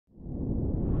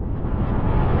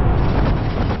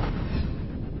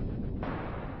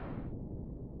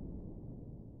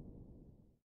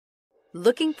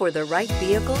Looking for the right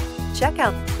vehicle? Check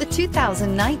out the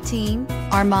 2019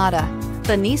 Armada.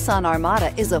 The Nissan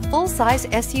Armada is a full-size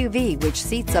SUV which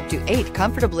seats up to 8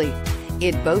 comfortably.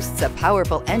 It boasts a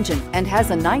powerful engine and has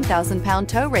a 9,000-pound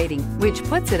tow rating, which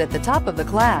puts it at the top of the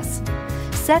class.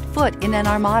 Set foot in an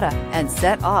Armada and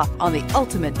set off on the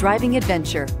ultimate driving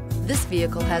adventure. This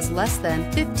vehicle has less than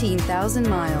 15,000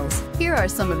 miles. Here are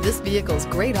some of this vehicle's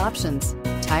great options: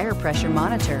 tire pressure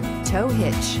monitor, tow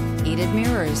hitch, heated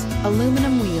mirrors,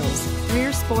 aluminum wheels,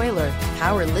 rear spoiler,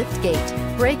 power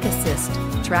liftgate, brake assist,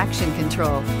 traction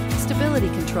control, stability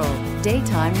control,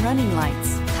 daytime running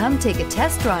lights. Come take a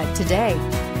test drive today.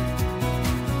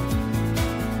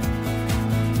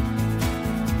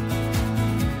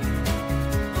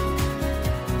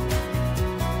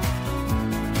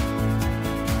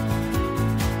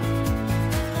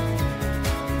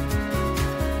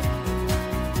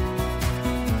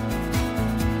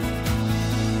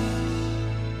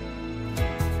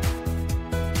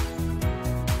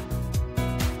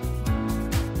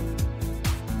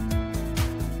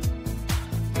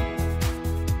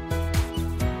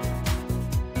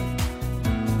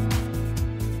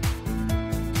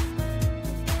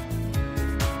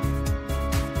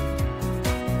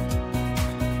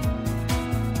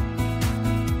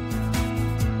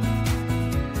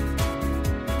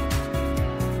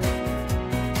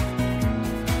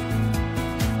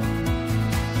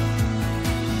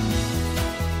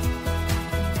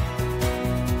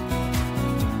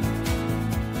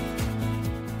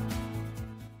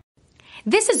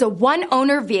 This is a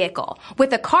one-owner vehicle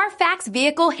with a CARFAX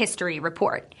Vehicle History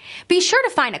Report. Be sure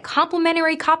to find a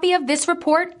complimentary copy of this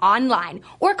report online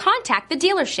or contact the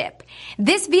dealership.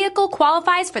 This vehicle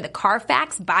qualifies for the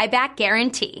CARFAX Buyback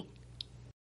Guarantee.